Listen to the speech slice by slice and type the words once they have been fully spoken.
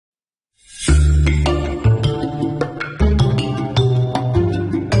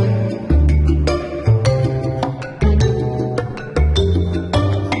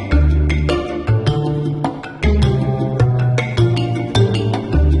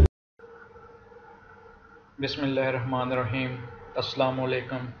Bismillahirrahmanirrahim. Assalamu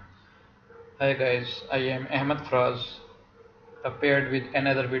alaikum. Hi guys, I am Ahmad appeared with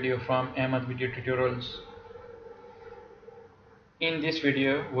another video from Ahmad Video Tutorials. In this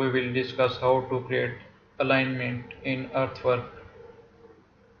video, we will discuss how to create alignment in earthwork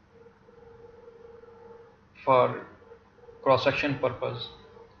for cross-section purpose.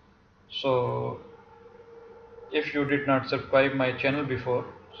 So, if you did not subscribe my channel before,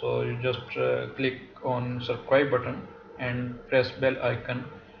 so you just click on subscribe button and press bell icon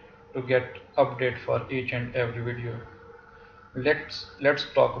to get update for each and every video. Let's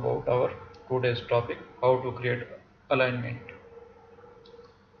talk about our today's topic, how to create alignment.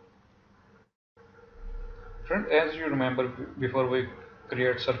 Friend, as you remember, before we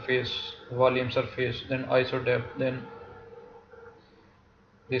create surface, volume surface, then iso depth, then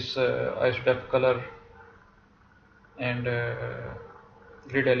this iso depth color and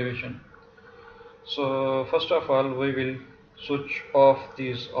grid elevation. So first of all, we will switch off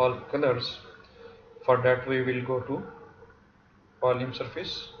these all colors. For that, we will go to volume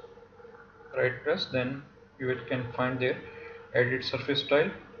surface, right press, then you can find there edit surface style,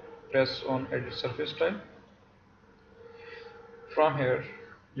 press on edit surface style. From here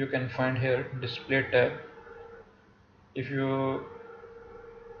you can find here display tab. If you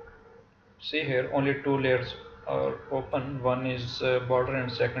see here, only two layers are open, one is border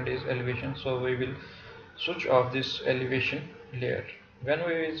and second is elevation. So we will switch off this elevation layer. When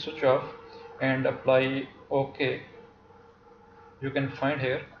we will switch off and apply OK, you can find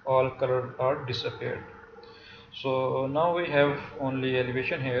here all color are disappeared. So now we have only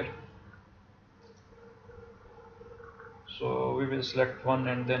elevation here. So we will select one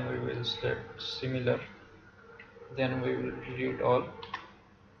and then we will select similar, then we will delete all.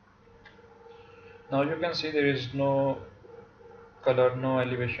 Now you can see there is no color, no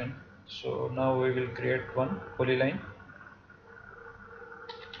elevation. So now we will create one polyline.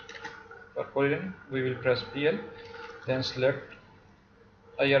 For polyline we will press PL, then select.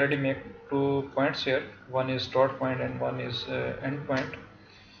 I already make 2 points here, one is start point and one is end point.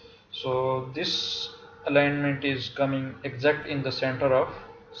 So this alignment is coming exact in the center of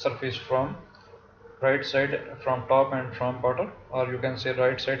surface from right side, from top and from bottom, or you can say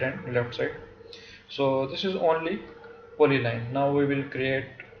right side and left side. So this is only polyline. Now we will create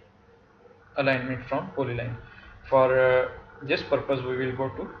alignment from polyline. For this purpose we will go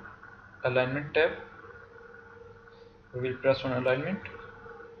to alignment tab, we will press on alignment,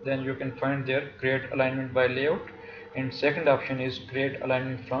 then you can find there create alignment by layout, and second option is create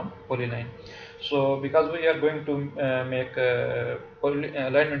alignment from polyline. So because we are going to make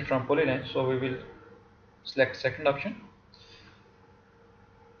alignment from polyline, so we will select second option.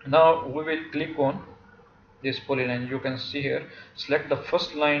 Now we will click on this polyline. You can see here, select the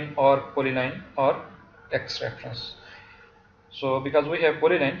first line or polyline or X reference. So because we have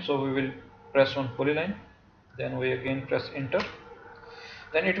polyline, so we will press on polyline, then we again press enter.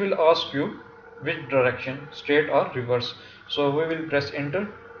 Then it will ask you which direction, straight or reverse. So we will press enter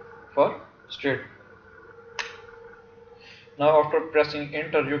for straight. Now after pressing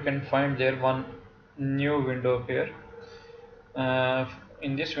enter, you can find there one new window here.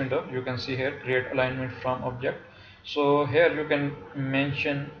 In this window you can see here create alignment from object. So here you can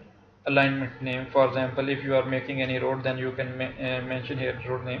mention alignment name. For example, if you are making any road, then you can mention here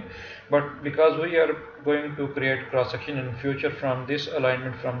road name. But because we are going to create cross section in future from this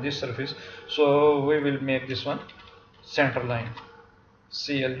alignment from this surface, so we will make this one center line,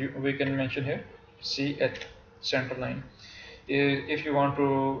 CL. We can mention here CH, center line. If you want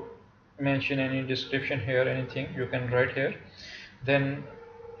to mention any description here, anything, you can write here. Then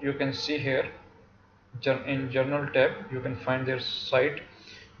you can see here in journal tab, you can find their site,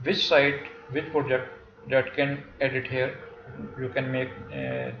 which project that can edit here. You can make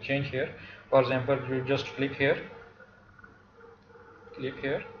change here. For example, you just click here,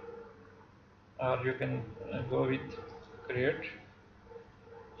 or you can go with create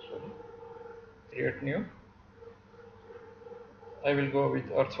new. I will go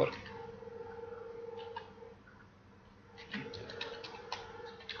with earthwork.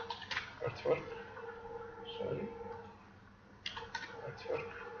 Sorry, earthwork.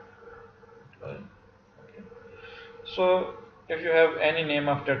 Okay. So if you have any name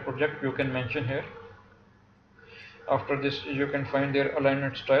of that project, you can mention here. After this you can find their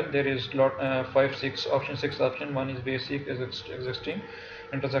alignment style. There is lot 6 option. One is basic, is existing,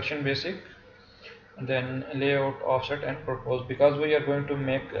 intersection basic, and then layout, offset and propose. Because we are going to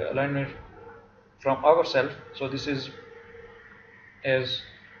make alignment from ourselves, so this is as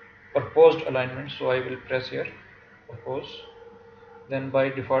proposed alignment. So I will press here propose, Then by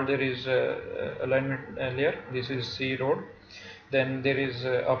default there is alignment layer. This is C road. Then there is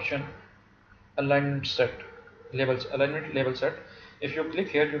option alignment set, labels, alignment label set. If you click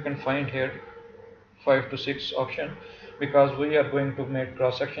here, you can find here 5 to 6 option, because we are going to make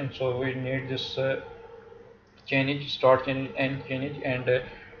cross section, so we need this change, start change, end change, and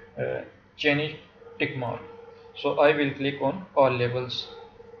change tick mark. So I will click on all labels.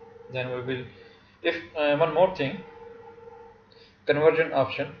 Then we will, if one more thing, conversion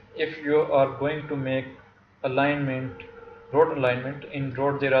option. If you are going to make alignment, road alignment, in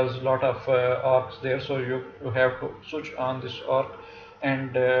road there is a lot of arcs there, so you have to switch on this arc.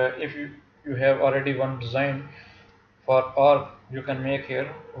 And if you have already one design for arc, you can make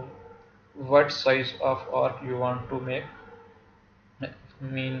here what size of arc you want to make,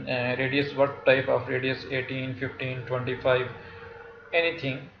 mean radius, what type of radius, 18, 15, 25,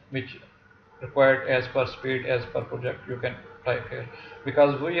 anything which required as per speed, as per project, you can type here,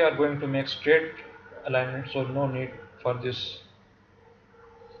 because we are going to make straight alignment, so no need for this.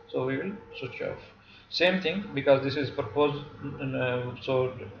 So we will switch off. Same thing, because this is proposed,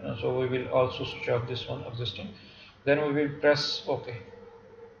 so we will also switch off this one existing. Then we will press OK.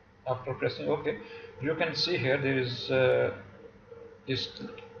 After pressing OK, you can see here there is this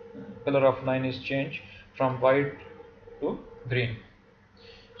color of line is changed from white to green.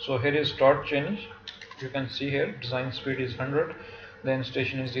 So here is start change. You can see here design speed is 100, then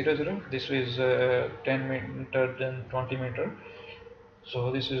station is 00. This is 10 meter, then 20 meter.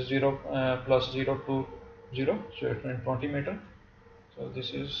 So this is 0 plus 0 to 0, so it means 20 meter. So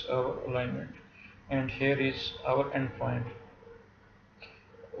this is our alignment, and here is our endpoint.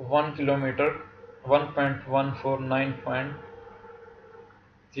 1 kilometer,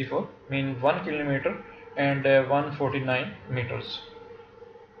 1.149.34 mean 1 kilometer and 149 meters.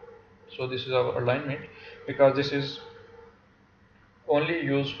 So this is our alignment, because this is only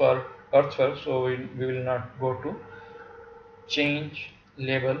used for earthwork, so we will not go to change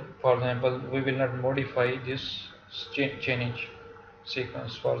label. For example, we will not modify this change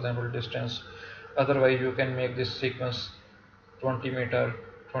sequence, for example distance. Otherwise you can make this sequence 20 meter,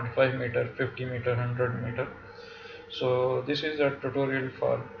 25 meter, 50 meter, 100 meter. So this is a tutorial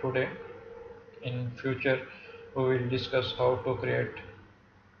for today. In future we will discuss how to create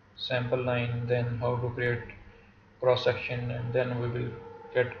sample line, then how to create cross section, and then we will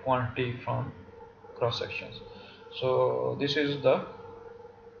get quantity from cross sections. So this is the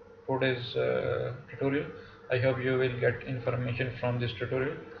today's tutorial. I hope you will get information from this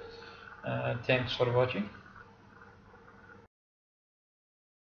tutorial. Thanks for watching.